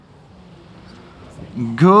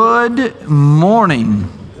Good morning.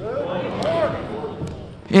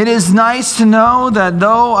 It is nice to know that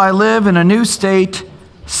though I live in a new state,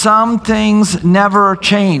 some things never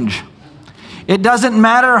change. It doesn't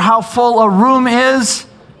matter how full a room is,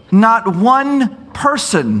 not one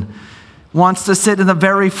person wants to sit in the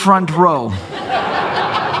very front row.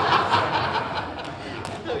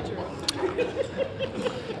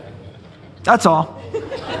 That's all.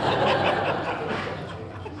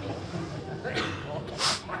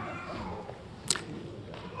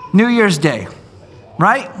 New Year's Day,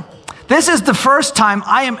 right? This is the first time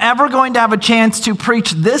I am ever going to have a chance to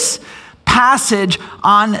preach this passage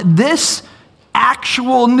on this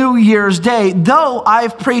actual New Year's Day, though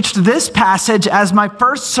I've preached this passage as my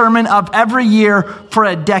first sermon of every year for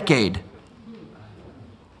a decade.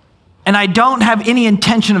 And I don't have any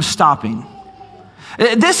intention of stopping.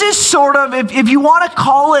 This is sort of, if you want to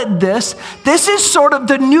call it this is sort of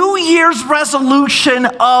the New Year's resolution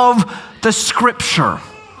of the Scripture.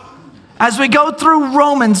 As we go through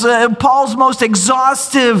Romans, Paul's most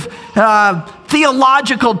exhaustive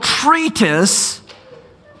theological treatise,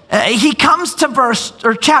 he comes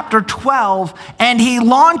to chapter 12, and he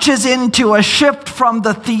launches into a shift from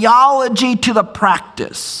the theology to the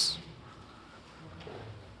practice.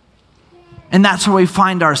 And that's where we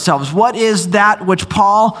find ourselves. What is that which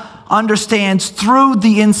Paul understands through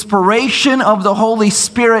the inspiration of the Holy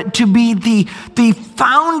Spirit to be the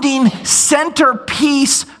founding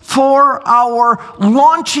centerpiece for our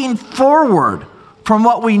launching forward from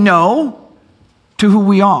what we know to who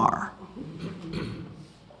we are?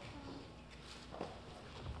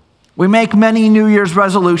 We make many New Year's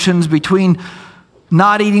resolutions, between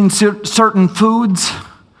not eating certain foods,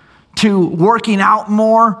 to working out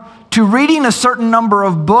more, to reading a certain number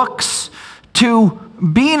of books, to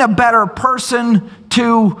being a better person,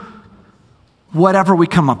 to whatever we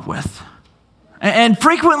come up with. And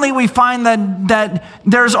frequently we find that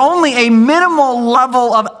there's only a minimal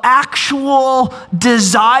level of actual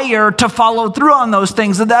desire to follow through on those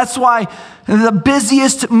things. And that's why the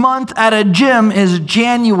busiest month at a gym is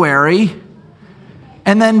January.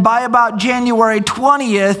 And then by about January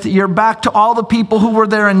 20th, you're back to all the people who were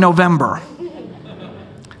there in November.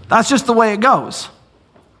 That's just the way it goes.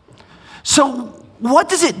 So what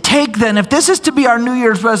does it take then, if this is to be our New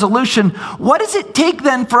Year's resolution, what does it take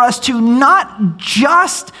then for us to not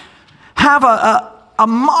just have a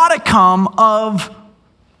modicum of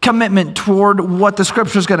commitment toward what the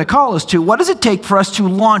Scripture is going to call us to? What does it take for us to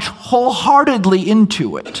launch wholeheartedly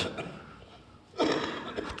into it?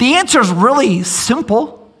 The answer is really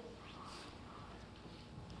simple,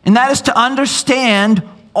 and that is to understand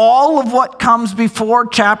all of what comes before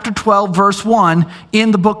chapter 12, verse 1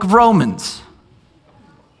 in the book of Romans,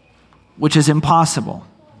 which is impossible.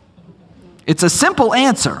 It's a simple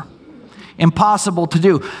answer, impossible to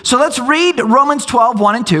do. So let's read Romans 12,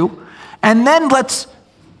 1 and 2, and then let's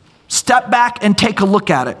step back and take a look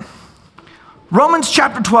at it. Romans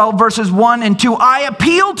chapter 12, verses 1 and 2. I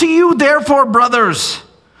appeal to you, therefore, brothers,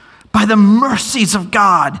 by the mercies of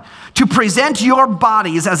God, to present your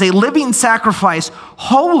bodies as a living sacrifice,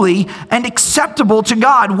 holy and acceptable to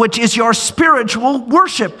God, which is your spiritual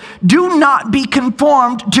worship. Do not be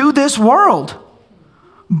conformed to this world,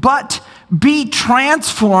 but be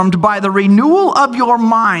transformed by the renewal of your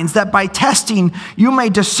minds, that by testing you may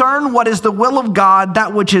discern what is the will of God,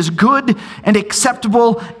 that which is good and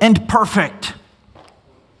acceptable and perfect.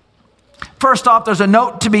 First off, there's a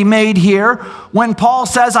note to be made here. When Paul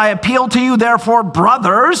says, I appeal to you, therefore,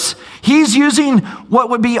 brothers, he's using what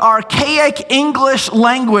would be archaic English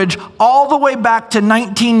language all the way back to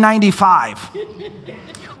 1995.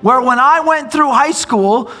 Where when I went through high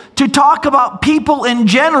school, to talk about people in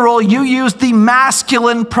general, you used the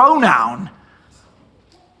masculine pronoun.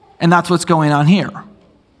 And that's what's going on here.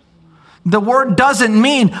 The word doesn't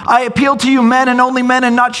mean, I appeal to you men and only men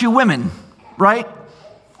and not you women, right?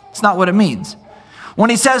 It's not what it means. When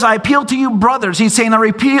he says, I appeal to you, brothers, he's saying,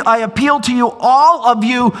 I appeal to you, all of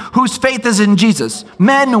you whose faith is in Jesus.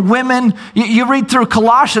 Men, women, you read through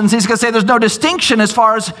Colossians, he's going to say there's no distinction as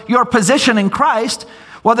far as your position in Christ.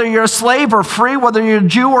 Whether you're a slave or free, whether you're a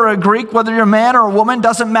Jew or a Greek, whether you're a man or a woman,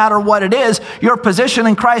 doesn't matter what it is. Your position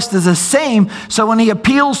in Christ is the same. So when he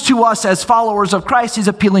appeals to us as followers of Christ, he's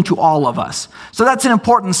appealing to all of us. So that's an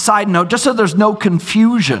important side note, just so there's no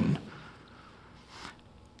confusion.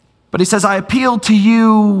 But he says, I appeal to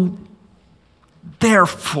you,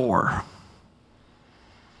 therefore.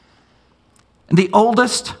 And the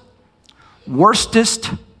oldest,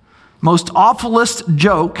 worstest, most awfulest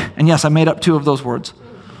joke, and yes, I made up two of those words,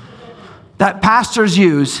 that pastors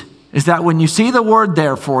use is that when you see the word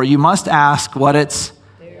therefore, you must ask what it's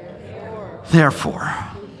therefore.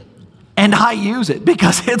 And I use it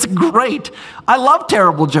because it's great. I love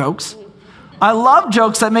terrible jokes. I love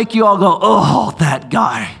jokes that make you all go, oh, that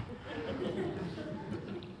guy.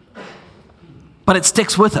 But it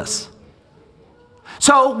sticks with us.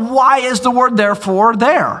 So why is the word therefore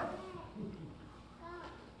there?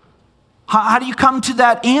 How do you come to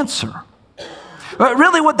that answer?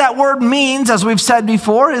 Really what that word means, as we've said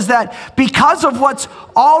before, is that because of what's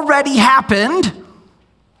already happened,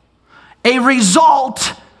 a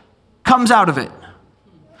result comes out of it.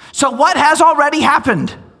 So what has already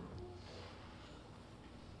happened?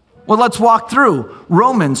 Well, let's walk through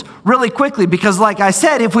Romans really quickly because like I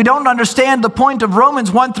said, if we don't understand the point of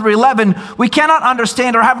Romans 1 through 11, we cannot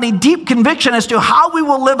understand or have any deep conviction as to how we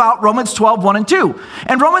will live out Romans 12, 1 and 2.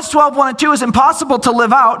 And Romans 12, 1 and 2 is impossible to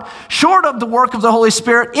live out short of the work of the Holy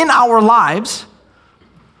Spirit in our lives.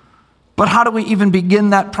 But how do we even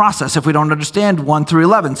begin that process if we don't understand 1 through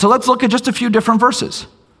 11? So let's look at just a few different verses.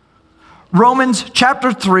 Romans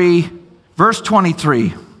chapter 3, verse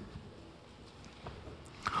 23.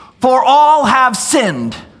 For all have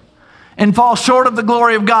sinned and fall short of the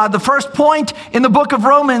glory of God. The first point in the book of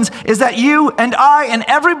Romans is that you and I and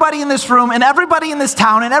everybody in this room and everybody in this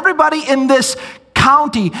town and everybody in this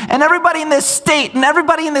county and everybody in this state and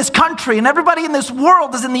everybody in this country and everybody in this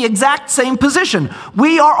world is in the exact same position.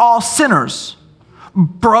 We are all sinners.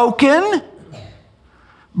 Broken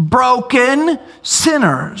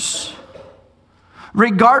sinners.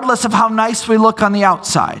 Regardless of how nice we look on the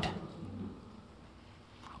outside.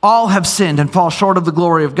 All have sinned and fall short of the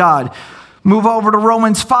glory of God. Move over to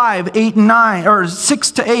Romans 5, 8 and 9, or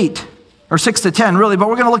 6 to 8, or 6 to 10 really, but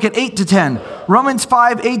we're going to look at 8 to 10. Romans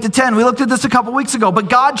 5, 8 to 10. We looked at this a couple weeks ago. But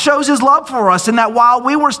God shows his love for us in that while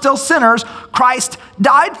we were still sinners, Christ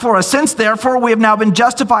died for us. Since therefore we have now been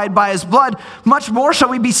justified by his blood, much more shall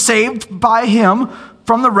we be saved by him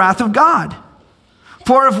from the wrath of God.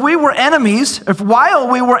 For if while we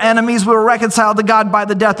were enemies, we were reconciled to God by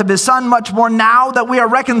the death of his Son, much more now that we are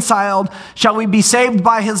reconciled, shall we be saved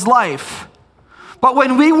by his life. But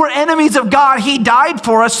when we were enemies of God, he died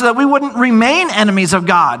for us so that we wouldn't remain enemies of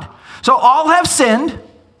God. So all have sinned,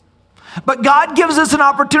 but God gives us an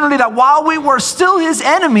opportunity that while we were still his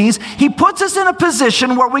enemies, he puts us in a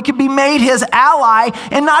position where we can be made his ally,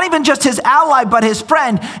 and not even just his ally, but his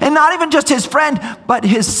friend, and not even just his friend, but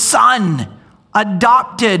his son.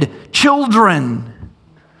 Adopted children,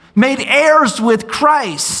 made heirs with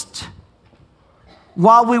Christ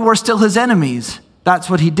while we were still his enemies. That's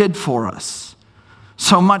what he did for us.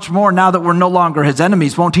 So much more now that we're no longer his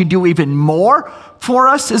enemies. Won't he do even more for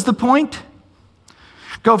us is the point?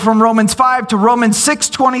 Go from Romans 5 to Romans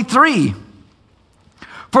 6:23.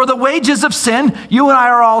 For the wages of sin, you and I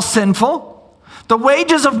are all sinful. The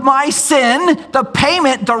wages of my sin,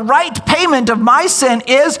 the right payment of my sin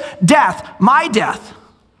is death, my death.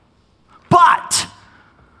 But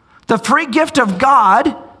the free gift of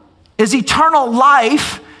God is eternal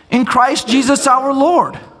life in Christ Jesus our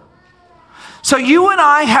Lord. So you and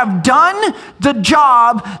I have done the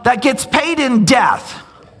job that gets paid in death.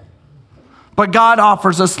 But God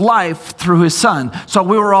offers us life through his Son. So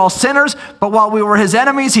we were all sinners, but while we were his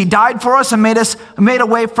enemies, he died for us and made a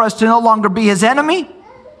way for us to no longer be his enemy.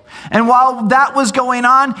 And while that was going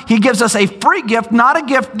on, he gives us a free gift, not a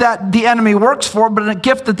gift that the enemy works for, but a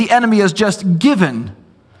gift that the enemy has just given.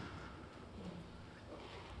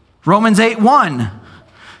 Romans 8:1.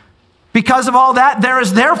 Because of all that, there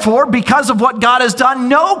is therefore, because of what God has done,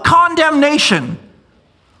 no condemnation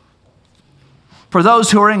for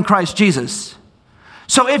those who are in Christ Jesus.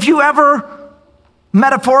 So if you ever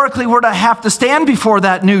metaphorically were to have to stand before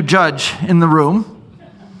that new judge in the room,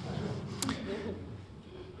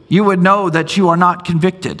 you would know that you are not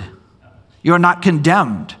convicted. You are not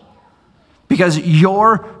condemned. Because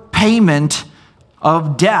your payment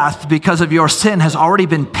of death because of your sin has already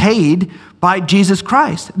been paid by Jesus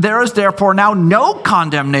Christ. There is therefore now no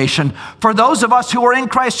condemnation for those of us who are in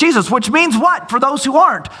Christ Jesus, which means what? For those who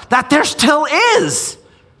aren't, that there still is,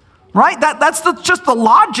 right? That's just the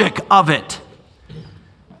logic of it.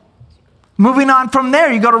 Moving on from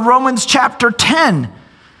there, you go to Romans chapter 10,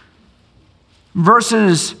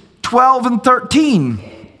 verses 12 and 13.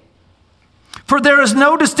 For there is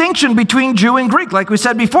no distinction between Jew and Greek, like we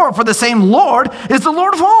said before, for the same Lord is the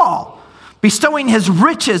Lord of all, bestowing his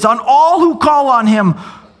riches on all who call on him.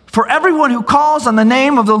 For everyone who calls on the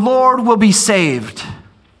name of the Lord will be saved.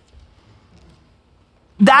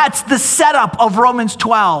 That's the setup of Romans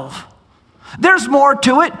 12. There's more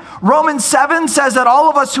to it. Romans 7 says that all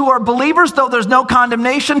of us who are believers, though there's no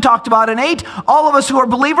condemnation, talked about in 8, all of us who are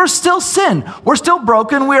believers still sin. We're still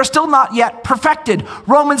broken. We are still not yet perfected.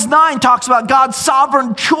 Romans 9 talks about God's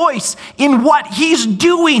sovereign choice in what he's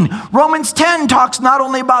doing. Romans 10 talks not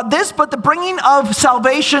only about this, but the bringing of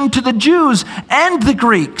salvation to the Jews and the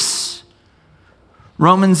Greeks.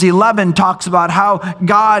 Romans 11 talks about how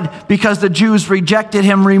God, because the Jews rejected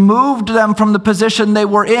him, removed them from the position they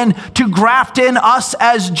were in to graft in us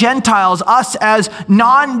as Gentiles, us as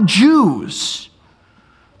non-Jews,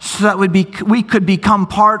 so that we could become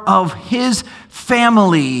part of his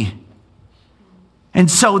family. And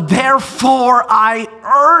so therefore, I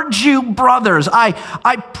urge you, brothers,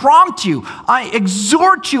 I prompt you, I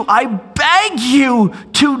exhort you, I beg you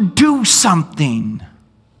to do something.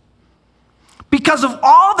 Because of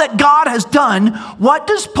all that God has done, what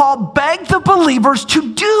does Paul beg the believers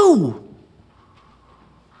to do?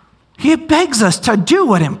 He begs us to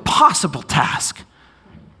do an impossible task.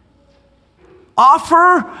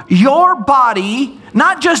 Offer your body,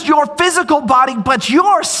 not just your physical body, but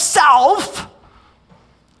yourself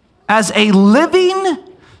as a living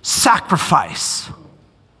sacrifice.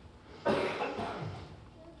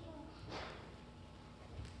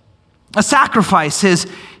 A sacrifice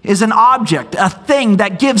is an object, a thing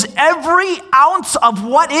that gives every ounce of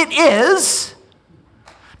what it is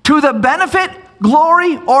to the benefit,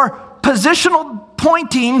 glory, or positional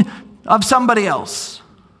pointing of somebody else.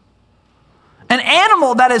 An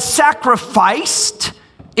animal that is sacrificed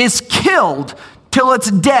is killed till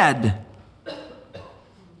it's dead,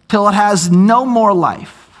 till it has no more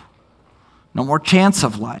life, no more chance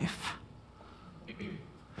of life,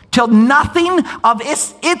 till nothing of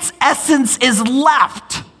its essence is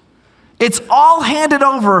left. It's all handed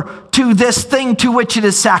over to this thing to which it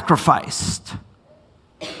is sacrificed.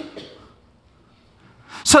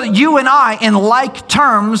 So that you and I, in like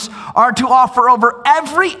terms, are to offer over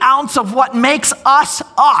every ounce of what makes us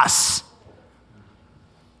us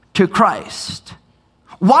to Christ.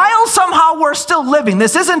 While somehow we're still living.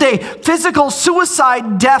 This isn't a physical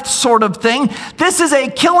suicide death sort of thing. This is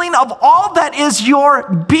a killing of all that is your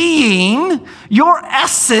being, your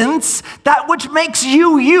essence, that which makes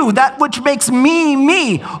you you, that which makes me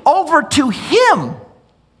me, over to him.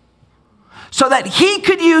 So that he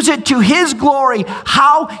could use it to his glory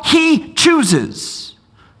how he chooses.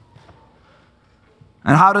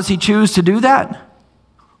 And how does he choose to do that?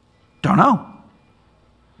 Don't know.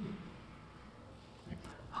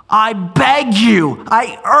 I beg you,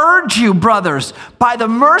 I urge you, brothers, by the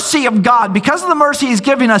mercy of God, because of the mercy he's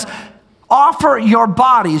giving us, offer your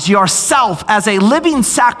bodies, yourself, as a living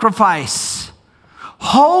sacrifice,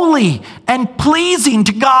 holy and pleasing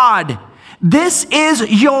to God. This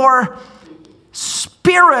is your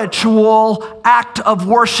spiritual act of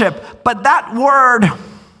worship. But that word,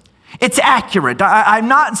 it's accurate. I'm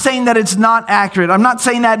not saying that it's not accurate. I'm not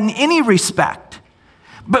saying that in any respect.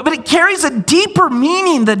 But it carries a deeper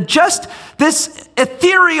meaning than just this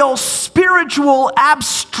ethereal, spiritual,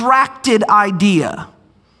 abstracted idea,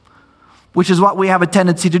 which is what we have a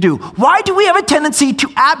tendency to do. Why do we have a tendency to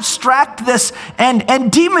abstract this and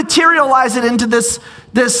dematerialize it into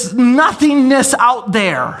this nothingness out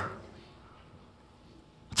there?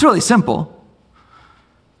 It's really simple.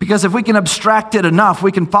 Because if we can abstract it enough,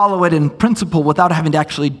 we can follow it in principle without having to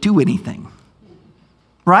actually do anything.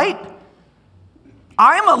 Right?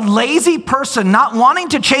 I'm a lazy person, not wanting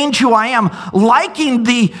to change who I am, liking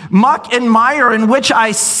the muck and mire in which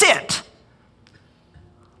I sit.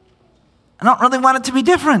 I don't really want it to be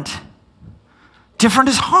different. Different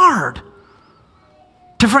is hard.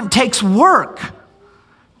 Different takes work.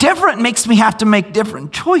 Different makes me have to make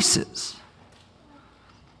different choices.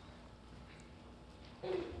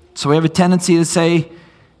 So we have a tendency to say,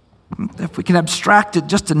 if we can abstract it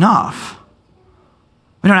just enough,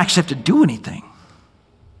 we don't actually have to do anything.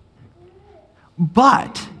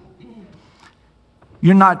 But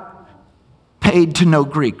you're not paid to know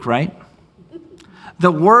Greek, right?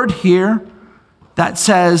 The word here that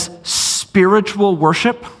says spiritual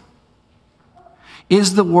worship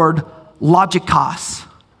is the word logikos,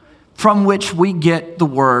 from which we get the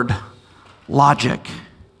word logic.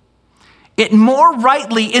 It more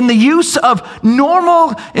rightly, in the use of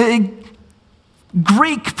normal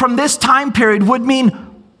Greek from this time period, would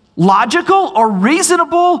mean logical or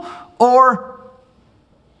reasonable or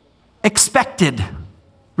expected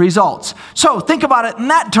results. So think about it in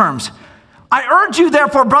that terms. I urge you,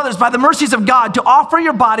 therefore, brothers, by the mercies of God, to offer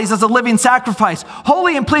your bodies as a living sacrifice,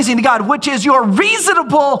 holy and pleasing to God, which is your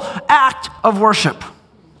reasonable act of worship.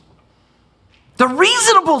 The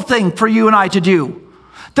reasonable thing for you and I to do.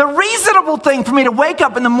 The reasonable thing for me to wake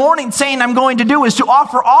up in the morning saying I'm going to do is to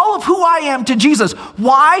offer all of who I am to Jesus.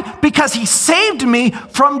 Why? Because he saved me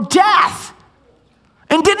from death.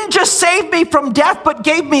 And didn't just save me from death, but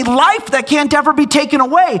gave me life that can't ever be taken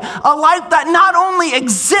away. A life that not only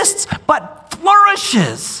exists, but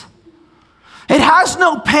flourishes. It has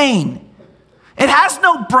no pain. It has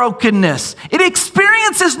no brokenness. It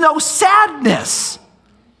experiences no sadness.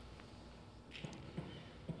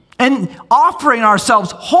 And offering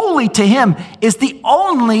ourselves wholly to him is the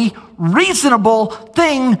only reasonable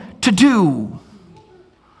thing to do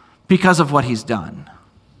because of what he's done.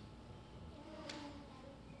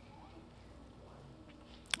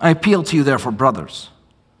 I appeal to you, therefore, brothers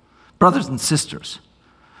and sisters,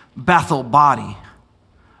 Bethel Body,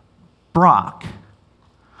 Brock,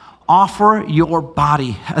 offer your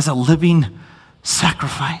body as a living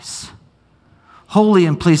sacrifice, holy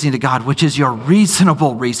and pleasing to God, which is your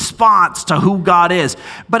reasonable response to who God is.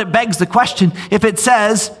 But it begs the question, if it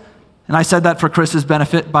says, and I said that for Chris's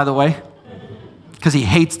benefit, by the way, because he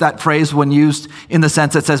hates that phrase when used in the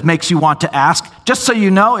sense that says makes you want to ask. Just so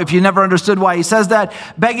you know, if you never understood why he says that,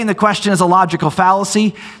 begging the question is a logical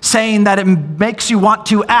fallacy. Saying that it makes you want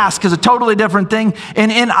to ask is a totally different thing.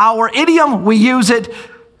 And in our idiom, we use it,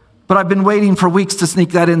 but I've been waiting for weeks to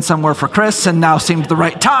sneak that in somewhere for Chris, and now seems the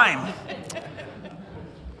right time.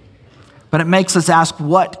 But it makes us ask,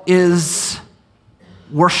 what is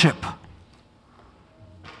worship?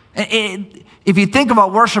 If you think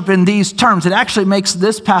about worship in these terms, it actually makes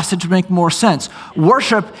this passage make more sense.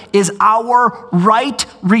 Worship is our right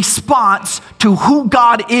response to who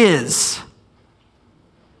God is.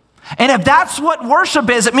 And if that's what worship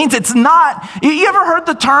is, it means it's not. You ever heard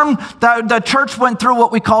the term that the church went through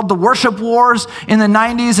what we called the worship wars in the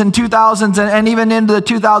 90s and 2000s and even into the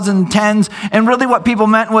 2010s? And really what people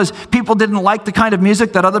meant was people didn't like the kind of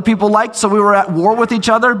music that other people liked, so we were at war with each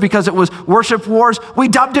other because it was worship wars. We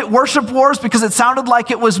dubbed it worship wars because it sounded like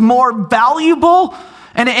it was more valuable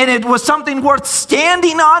and it was something worth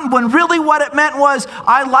standing on, when really what it meant was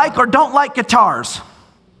I like or don't like guitars.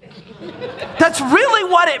 That's really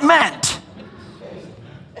what it meant.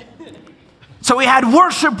 So we had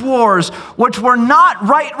worship wars, which were not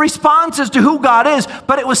right responses to who God is,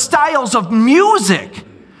 but it was styles of music.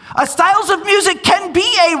 Styles of music can be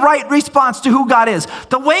a right response to who God is.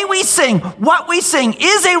 The way we sing, what we sing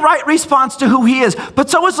is a right response to who he is. But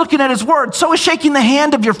so is looking at his word. So is shaking the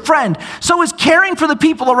hand of your friend. So is caring for the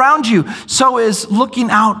people around you. So is looking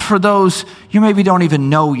out for those you maybe don't even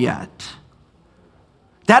know yet.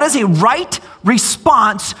 That is a right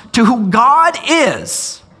response to who God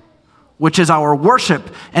is, which is our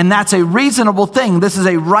worship. And that's a reasonable thing. This is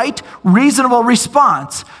a right, reasonable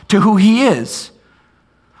response to who he is.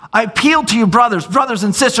 I appeal to you, brothers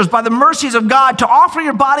and sisters, by the mercies of God, to offer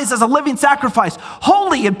your bodies as a living sacrifice,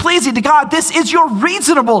 holy and pleasing to God. This is your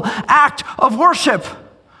reasonable act of worship.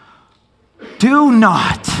 Do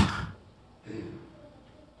not.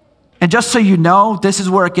 And just so you know, this is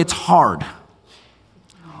where it gets hard.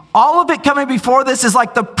 All of it coming before this is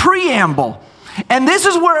like the preamble. And this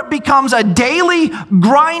is where it becomes a daily,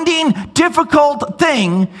 grinding, difficult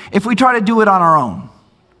thing if we try to do it on our own.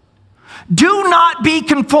 Do not be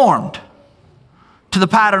conformed to the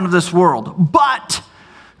pattern of this world, but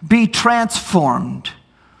be transformed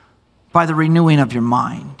by the renewing of your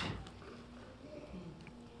mind.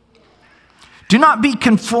 Do not be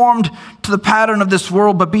conformed to the pattern of this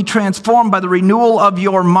world, but be transformed by the renewal of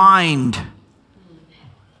your mind.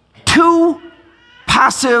 Two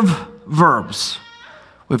passive verbs.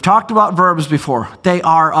 We've talked about verbs before. They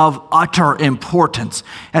are of utter importance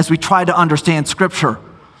as we try to understand Scripture.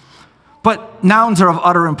 But nouns are of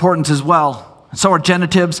utter importance as well. So are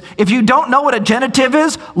genitives. If you don't know what a genitive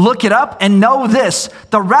is, look it up and know this.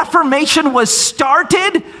 The Reformation was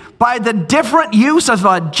started by the different use of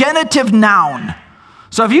a genitive noun.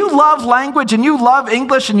 So if you love language and you love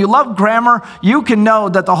English and you love grammar, you can know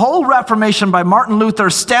that the whole Reformation by Martin Luther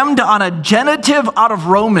stemmed on a genitive out of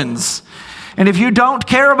Romans. And if you don't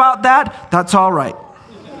care about that, that's all right.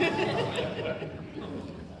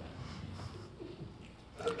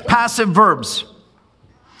 Passive verbs.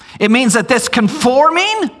 It means that this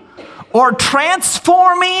conforming or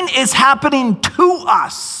transforming is happening to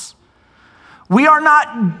us. We are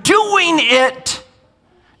not doing it.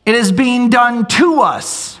 It is being done to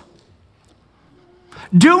us.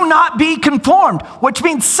 Do not be conformed, which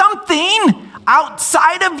means something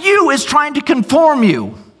outside of you is trying to conform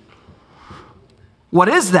you. What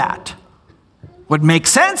is that? Would make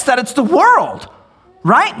sense that it's the world,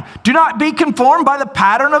 right? Do not be conformed by the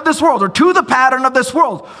pattern of this world or to the pattern of this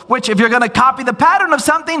world, which if you're going to copy the pattern of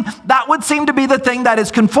something, that would seem to be the thing that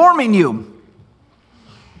is conforming you.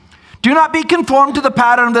 Do not be conformed to the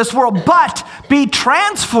pattern of this world, but be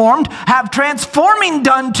transformed, have transforming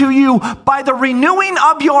done to you by the renewing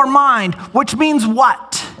of your mind, which means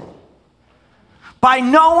what? By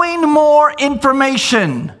knowing more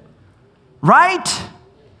information, right?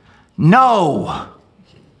 No.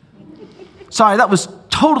 Sorry, that was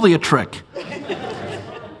totally a trick.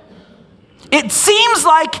 It seems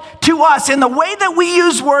like to us, in the way that we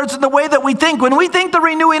use words and the way that we think, when we think the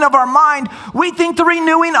renewing of our mind, we think the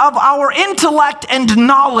renewing of our intellect and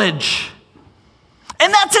knowledge.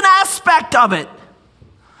 And that's an aspect of it.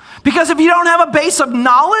 Because if you don't have a base of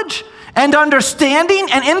knowledge and understanding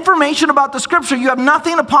and information about the scripture, you have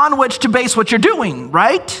nothing upon which to base what you're doing,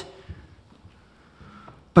 right?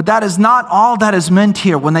 But that is not all that is meant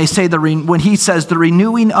here when they say when he says the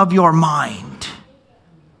renewing of your mind.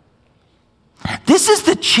 This is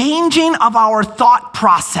the changing of our thought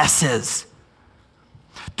processes.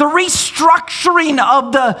 The restructuring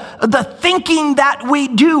of the thinking that we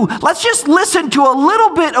do. Let's just listen to a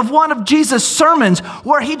little bit of one of Jesus' sermons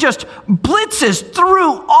where he just blitzes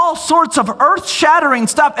through all sorts of earth-shattering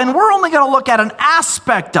stuff, and we're only going to look at an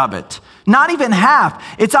aspect of it. Not even half.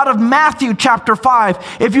 It's out of Matthew chapter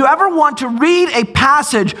 5. If you ever want to read a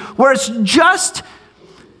passage where it's just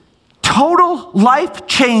total life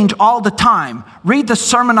change all the time, read the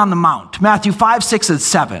Sermon on the Mount, Matthew 5, 6, and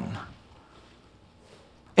 7.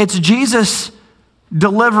 It's Jesus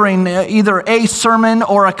delivering either a sermon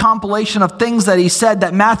or a compilation of things that he said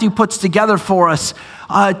that Matthew puts together for us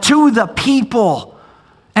to the people.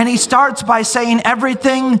 And he starts by saying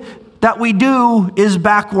everything that we do is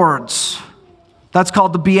backwards. That's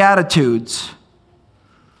called the Beatitudes.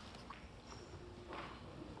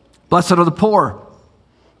 Blessed are the poor.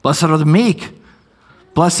 Blessed are the meek.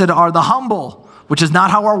 Blessed are the humble, which is not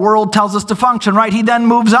how our world tells us to function, right? He then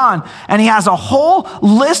moves on, and he has a whole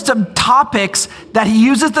list of topics that he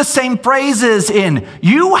uses the same phrases in.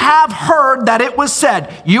 You have heard that it was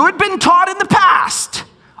said. You had been taught in the past,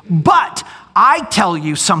 but I tell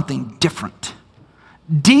you something different,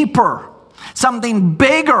 deeper, something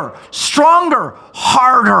bigger, stronger,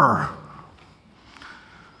 harder.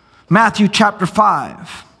 Matthew chapter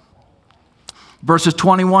 5. Verses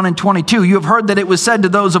 21 and 22, you have heard that it was said to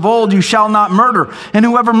those of old, you shall not murder, and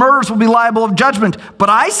whoever murders will be liable of judgment. But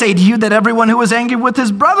I say to you that everyone who is angry with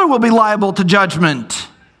his brother will be liable to judgment.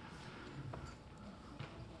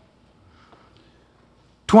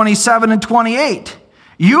 27 and 28,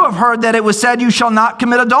 you have heard that it was said, you shall not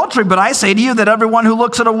commit adultery. But I say to you that everyone who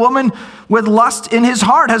looks at a woman with lust in his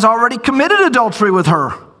heart has already committed adultery with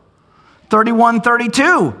her. 31,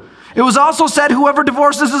 32. It was also said, whoever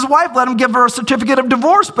divorces his wife, let him give her a certificate of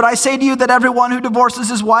divorce. But I say to you that everyone who divorces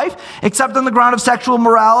his wife, except on the ground of sexual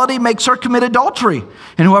immorality, makes her commit adultery.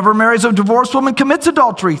 And whoever marries a divorced woman commits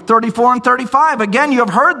adultery. 34 and 35. Again, you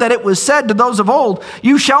have heard that it was said to those of old,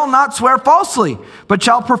 you shall not swear falsely, but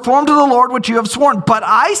shall perform to the Lord what you have sworn. But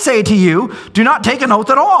I say to you, do not take an oath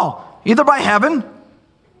at all, either by heaven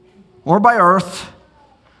or by earth.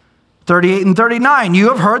 38 and 39, you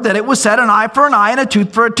have heard that it was said, an eye for an eye and a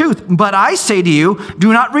tooth for a tooth. But I say to you,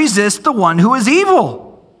 do not resist the one who is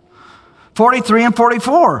evil. 43 and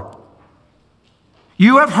 44,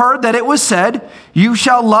 you have heard that it was said, you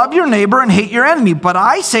shall love your neighbor and hate your enemy. But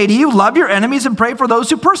I say to you, love your enemies and pray for those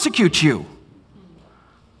who persecute you.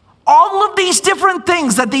 All of these different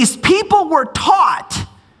things that these people were taught,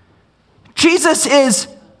 Jesus is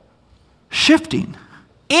shifting,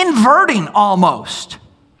 inverting almost.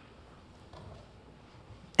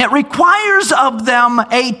 It requires of them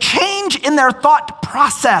a change in their thought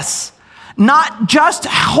process, not just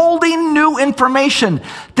holding new information.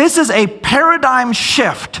 This is a paradigm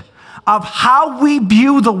shift of how we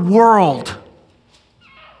view the world.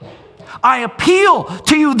 I appeal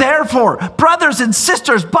to you, therefore, brothers and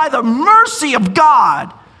sisters, by the mercy of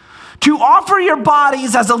God, to offer your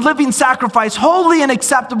bodies as a living sacrifice, holy and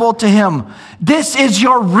acceptable to him. This is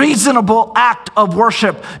your reasonable act of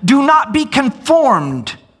worship. Do not be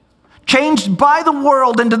conformed, changed by the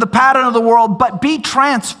world into the pattern of the world, but be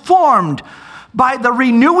transformed by the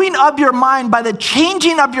renewing of your mind, by the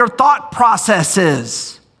changing of your thought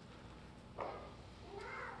processes.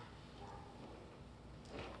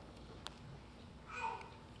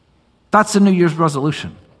 That's the New Year's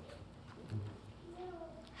resolution.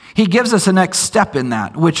 He gives us a next step in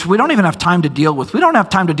that, which we don't even have time to deal with. We don't have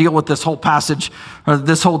time to deal with this whole passage or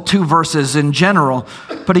this whole 2 verses in general,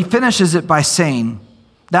 but he finishes it by saying,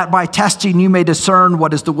 that by testing you may discern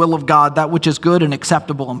what is the will of God, that which is good and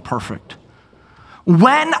acceptable and perfect.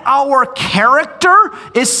 When our character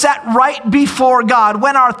is set right before God,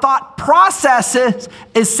 when our thought process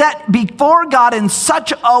is set before God in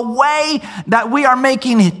such a way that we are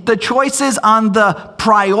making the choices on the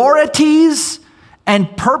priorities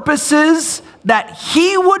and purposes that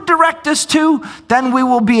He would direct us to, then we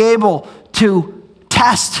will be able to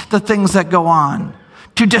test the things that go on,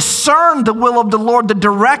 to discern the will of the Lord, the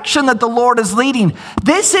direction that the Lord is leading.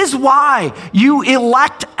 This is why you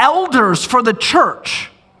elect elders for the church,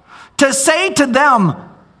 to say to them,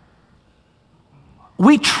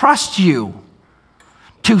 we trust you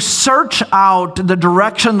to search out the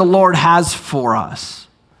direction the Lord has for us.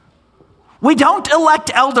 We don't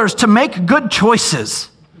elect elders to make good choices.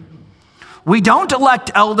 We don't elect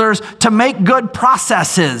elders to make good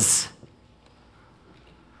processes.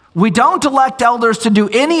 We don't elect elders to do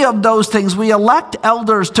any of those things. We elect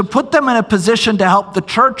elders to put them in a position to help the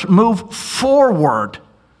church move forward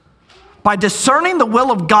by discerning the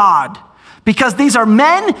will of God, because these are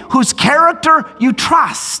men whose character you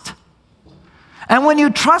trust. And when you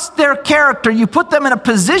trust their character, you put them in a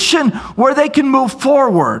position where they can move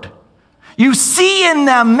forward. You see in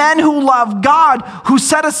them men who love God, who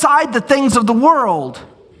set aside the things of the world.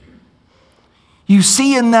 You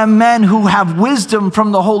see in them men who have wisdom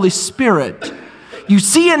from the Holy Spirit. You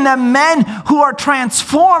see in them men who are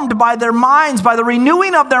transformed by their minds, by the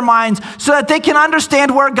renewing of their minds, so that they can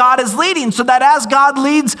understand where God is leading, so that as God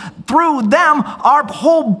leads through them, our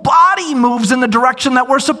whole body moves in the direction that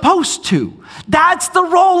we're supposed to. That's the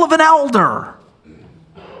role of an elder.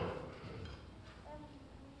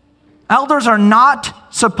 Elders are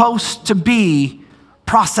not supposed to be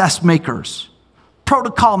process makers,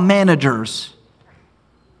 protocol managers.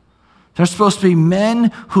 They're supposed to be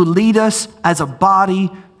men who lead us as a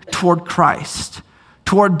body toward Christ,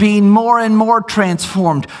 toward being more and more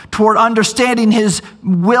transformed, toward understanding His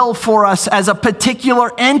will for us as a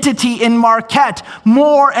particular entity in Marquette,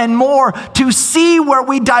 more and more to see where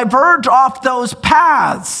we diverge off those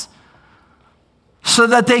paths, so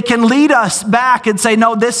that they can lead us back and say,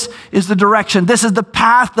 no, this is the direction. This is the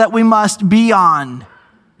path that we must be on,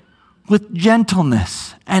 with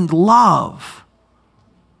gentleness and love.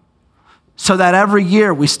 So that every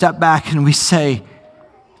year we step back and we say,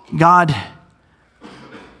 God,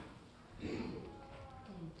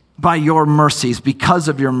 by your mercies, because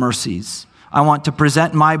of your mercies, I want to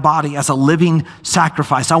present my body as a living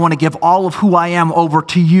sacrifice. I want to give all of who I am over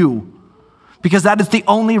to you, because that is the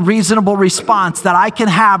only reasonable response that I can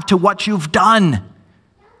have to what you've done.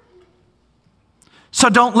 So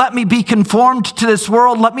don't let me be conformed to this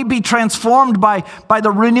world. Let me be transformed by the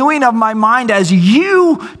renewing of my mind as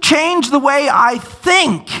you change the way I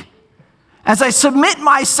think. As I submit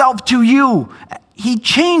myself to you, He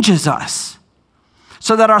changes us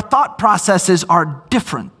so that our thought processes are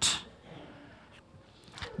different.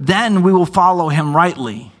 Then we will follow Him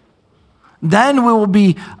rightly. Then we will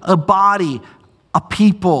be a body, a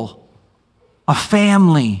people, a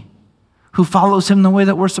family who follows Him the way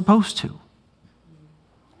that we're supposed to.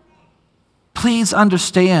 Please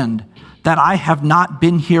understand that I have not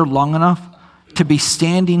been here long enough to be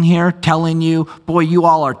standing here telling you, boy, you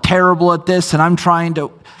all are terrible at this, and I'm trying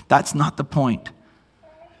to. That's not the point.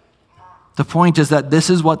 The point is that this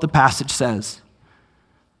is what the passage says.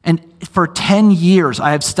 And for 10 years,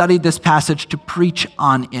 I have studied this passage to preach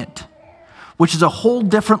on it, which is a whole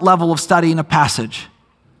different level of studying a passage.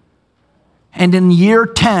 And in year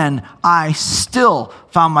 10, I still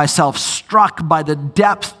found myself struck by the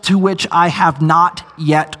depth to which I have not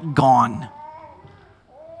yet gone.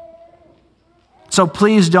 So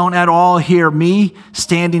please don't at all hear me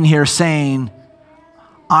standing here saying,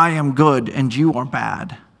 I am good and you are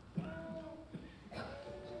bad.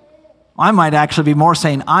 I might actually be more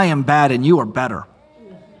saying, I am bad and you are better.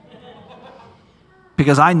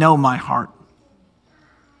 Because I know my heart.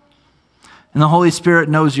 And the Holy Spirit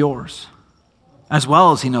knows yours, as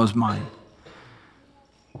well as He knows mine.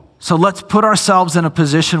 So let's put ourselves in a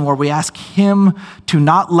position where we ask Him to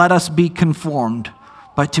not let us be conformed,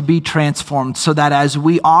 but to be transformed, so that as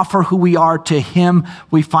we offer who we are to Him,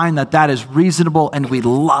 we find that that is reasonable and we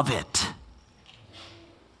love it.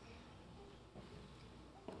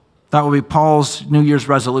 That will be Paul's New Year's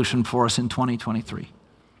resolution for us in 2023.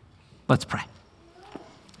 Let's pray.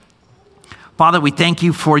 Father, we thank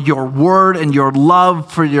you for your word and your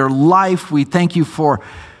love for your life. We thank you for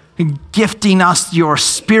gifting us your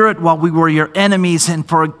spirit while we were your enemies and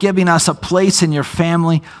for giving us a place in your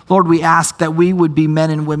family. Lord, we ask that we would be men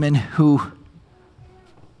and women who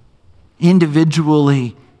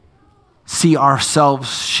individually see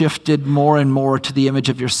ourselves shifted more and more to the image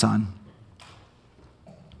of your Son.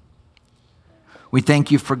 We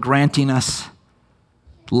thank you for granting us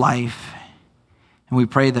life. And we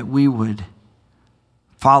pray that we would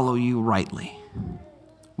follow you rightly.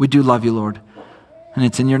 We do love you, Lord. And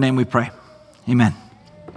it's in your name we pray. Amen.